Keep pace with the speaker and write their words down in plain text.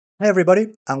Hi everybody,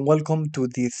 and welcome to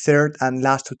the third and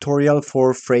last tutorial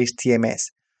for Phrase TMS.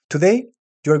 Today,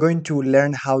 you are going to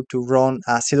learn how to run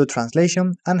a pseudo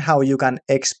translation and how you can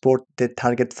export the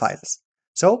target files.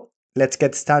 So, let's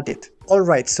get started.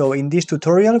 Alright, so in this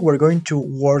tutorial, we're going to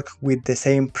work with the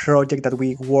same project that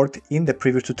we worked in the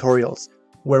previous tutorials,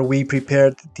 where we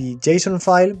prepared the JSON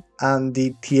file and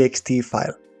the TXT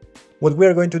file. What we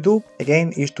are going to do,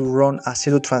 again, is to run a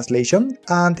pseudo translation,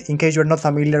 and in case you're not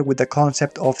familiar with the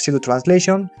concept of pseudo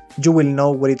translation, you will know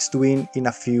what it's doing in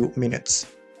a few minutes.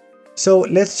 So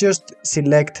let's just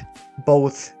select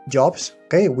both jobs,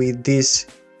 okay? With this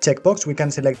checkbox, we can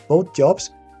select both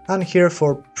jobs, and here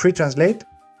for pre-translate,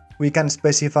 we can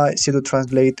specify pseudo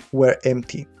translate where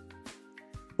empty.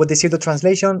 What the pseudo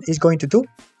translation is going to do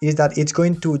is that it's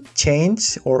going to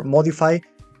change or modify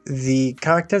the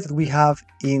characters that we have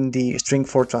in the string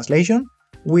for translation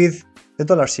with the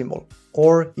dollar symbol.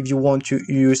 Or if you want to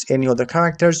use any other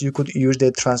characters, you could use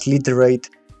the transliterate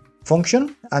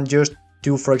function and just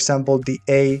do, for example, the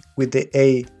A with the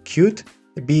A cute,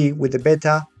 the B with the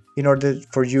beta, in order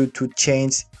for you to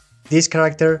change this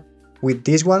character with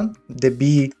this one, the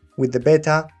B with the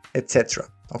beta, etc.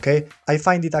 Okay, I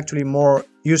find it actually more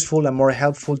useful and more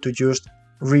helpful to just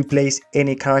replace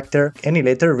any character, any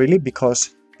letter really,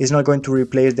 because it's not going to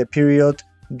replace the period,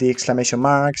 the exclamation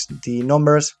marks, the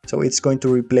numbers, so it's going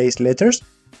to replace letters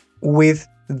with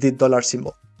the dollar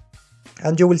symbol.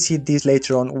 And you will see this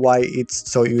later on why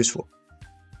it's so useful.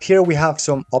 Here we have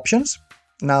some options.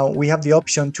 Now we have the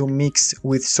option to mix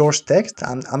with source text,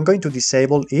 and I'm going to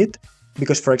disable it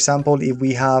because, for example, if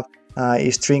we have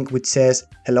a string which says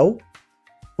hello,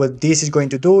 what this is going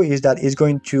to do is that it's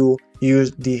going to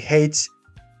use the H,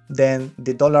 then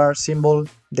the dollar symbol,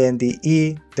 then the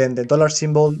E, then the dollar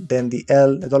symbol, then the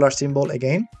L, the dollar symbol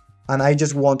again, and I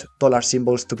just want dollar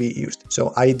symbols to be used,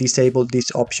 so I disable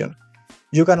this option.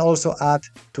 You can also add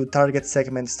to target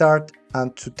segment start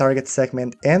and to target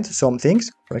segment end some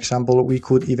things. For example, we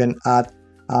could even add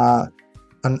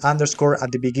an underscore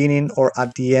at the beginning or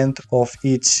at the end of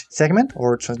each segment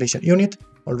or translation unit.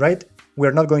 Alright,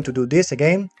 we're not going to do this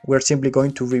again, we're simply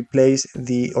going to replace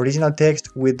the original text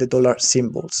with the dollar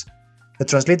symbols. The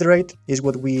transliterate is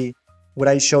what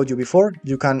I showed you before.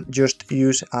 You can just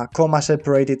use a comma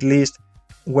separated list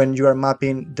when you are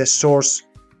mapping the source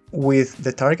with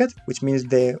the target, which means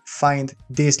they find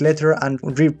this letter and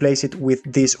replace it with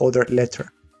this other letter.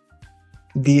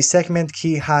 The segment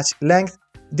key hash length,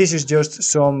 this is just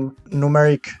some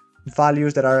numeric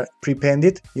values that are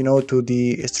prepended, to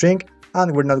the string,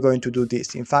 and we're not going to do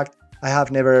this. In fact, I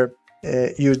have never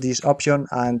used this option,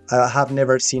 and I have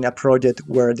never seen a project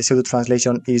where the pseudo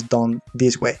translation is done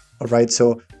this way. Alright,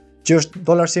 so just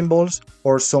dollar symbols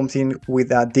or something with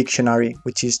a dictionary,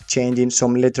 which is changing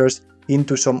some letters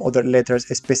into some other letters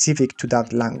specific to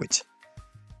that language.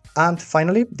 And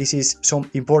finally, this is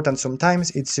important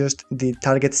sometimes, it's just the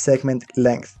target segment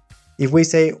length. If we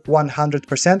say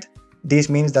 100%, this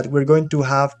means that we're going to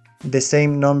have the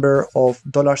same number of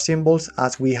dollar symbols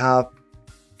as we have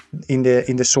in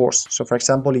the source. So for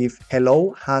example, if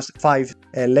hello has 5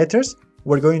 letters,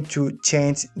 we're going to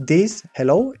change this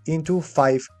hello into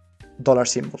 5 dollar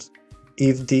symbols.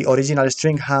 If the original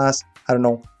string has,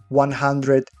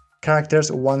 100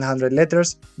 characters, 100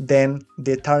 letters, then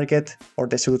the target or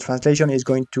the pseudo translation is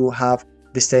going to have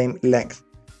the same length.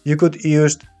 You could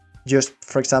use just,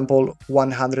 for example,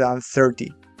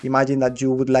 130. Imagine that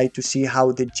you would like to see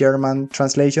how the German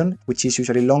translation, which is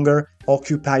usually longer,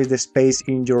 occupies the space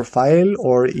in your file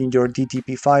or in your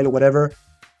DTP file, whatever.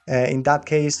 In that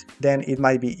case, then it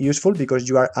might be useful because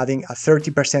you are adding a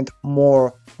 30%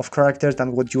 more of characters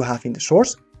than what you have in the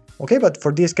source. Okay, but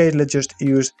for this case, let's just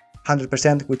use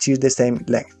 100%, which is the same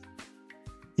length.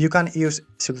 You can use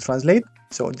pseudo translate,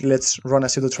 so let's run a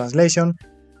pseudo translation,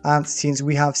 and since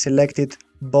we have selected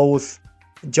both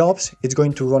jobs, it's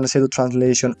going to run a pseudo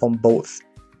translation on both.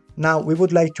 Now we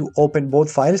would like to open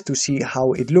both files to see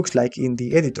how it looks like in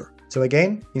the editor. So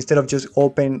again, instead of just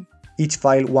open each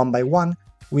file one by one,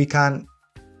 we can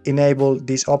enable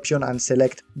this option and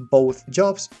select both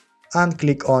jobs and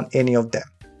click on any of them.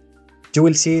 You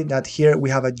will see that here we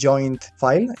have a joint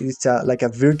file. It's like a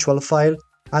virtual file,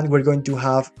 and we're going to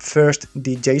have first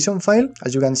the JSON file,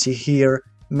 as you can see here,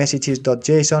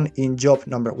 messages.json in job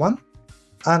number 1.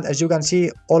 And as you can see,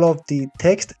 all of the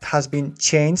text has been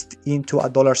changed into a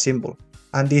dollar symbol.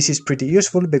 And this is pretty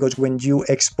useful because when you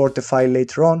export the file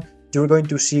later on, you're going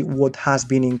to see what has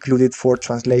been included for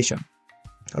translation.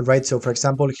 Alright, so for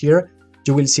example here,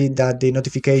 you will see that the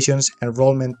notifications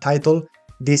enrollment title,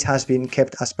 this has been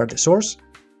kept as per the source.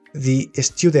 The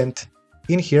student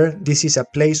in here, this is a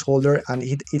placeholder and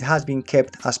it has been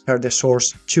kept as per the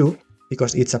source too,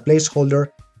 because it's a placeholder,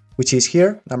 which is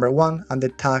here, number 1, and the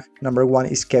tag number 1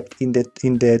 is kept in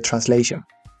the translation.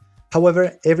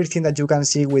 However, everything that you can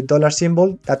see with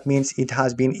 $symbol, that means it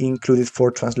has been included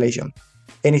for translation.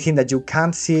 Anything that you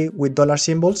can't see with dollar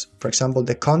symbols, for example,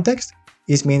 the context,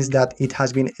 it means that it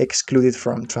has been excluded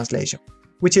from translation,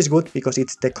 which is good because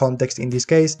it's the context in this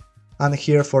case. And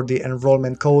here for the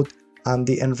enrollment code and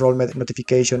the enrollment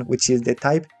notification, which is the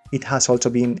type, it has also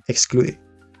been excluded.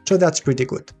 So that's pretty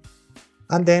good.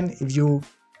 And then if you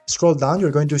scroll down,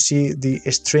 you're going to see the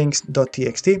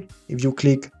strings.txt. If you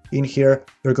click in here,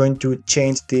 you're going to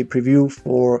change the preview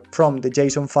from the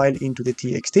JSON file into the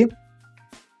TXT.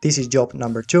 This is job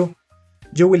number 2.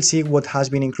 You will see what has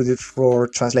been included for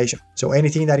translation. So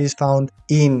anything that is found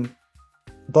in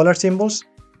dollar symbols,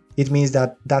 it means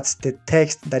that that's the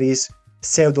text that is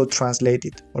pseudo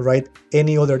translated. All right.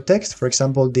 Any other text, for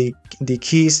example, the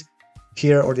keys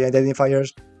here or the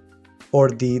identifiers or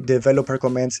the developer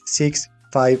comments 6,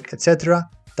 5, etc.,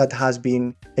 that has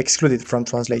been excluded from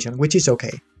translation, which is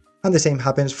okay. And the same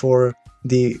happens for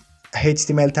the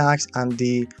HTML tags and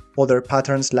the other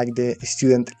patterns like the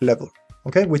student level,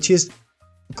 okay, which is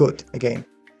good again.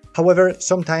 However,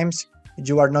 sometimes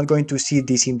you are not going to see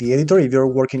this in the editor if you're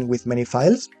working with many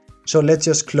files. So let's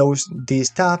just close this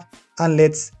tab and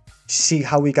let's see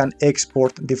how we can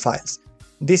export the files.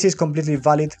 This is completely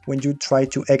valid when you try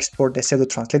to export the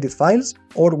pseudo-translated files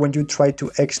or when you try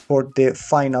to export the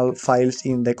final files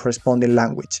in the corresponding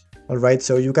language. All right,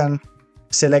 so you can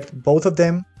select both of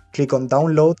them, click on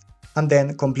download, and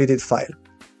then completed file.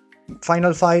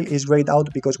 Final file is grayed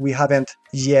out because we haven't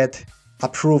yet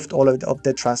approved all of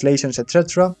the translations,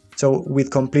 etc. So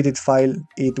with completed file,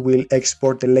 it will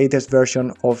export the latest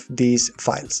version of these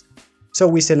files. So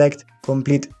we select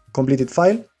completed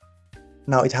file.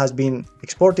 Now it has been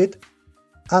exported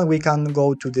and we can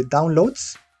go to the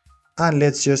downloads and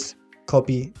let's just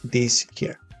copy this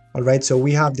here. All right, so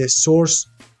we have the source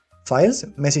files,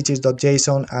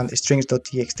 messages.json and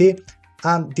strings.txt,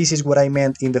 and this is what I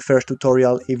meant in the first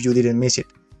tutorial if you didn't miss it.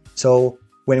 So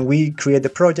when we create the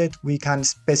project, we can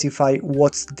specify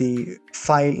what's the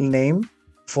file name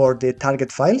for the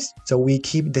target files. So we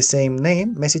keep the same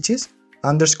name, messages,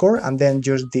 underscore, and then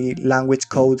just the language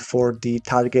code for the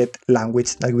target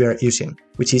language that we are using,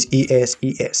 which is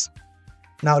ES.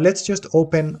 Now let's just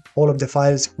open all of the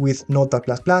files with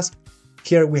Notepad++.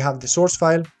 Here we have the source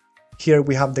file. Here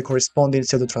we have the corresponding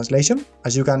pseudo translation.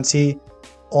 As you can see,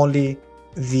 only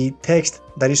the text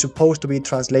that is supposed to be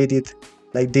translated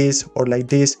like this or like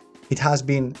this, it has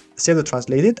been pseudo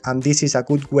translated, and this is a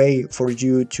good way for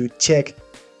you to check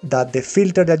that the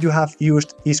filter that you have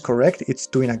used is correct, it's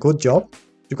doing a good job.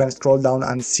 You can scroll down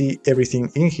and see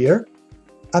everything in here,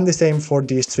 and the same for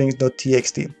the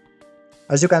strings.txt.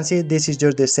 As you can see, this is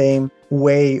just the same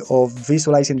way of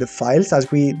visualizing the files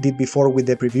as we did before with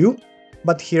the preview,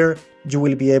 but here you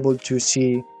will be able to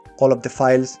see all of the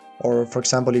files, or for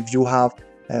example, if you have,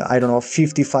 I don't know,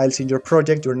 50 files in your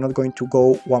project, you're not going to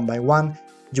go one by one.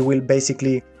 You will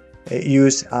basically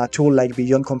use a tool like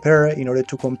Beyond Compare in order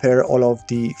to compare all of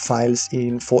the files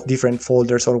in different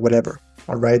folders or whatever.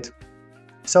 All right.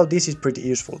 So this is pretty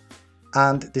useful.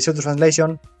 And the pseudo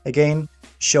translation again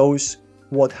shows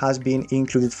what has been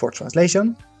included for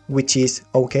translation, which is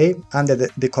okay, and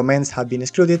the comments have been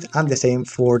excluded, and the same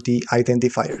for the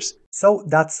identifiers. So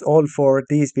that's all for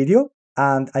this video,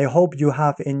 and I hope you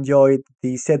have enjoyed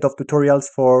the set of tutorials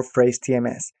for Phrase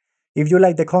TMS. If you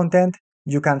like the content,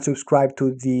 you can subscribe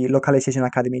to the Localization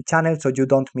Academy channel so you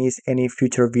don't miss any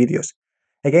future videos.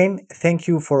 Again, thank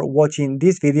you for watching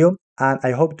this video, and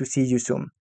I hope to see you soon.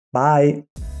 Bye!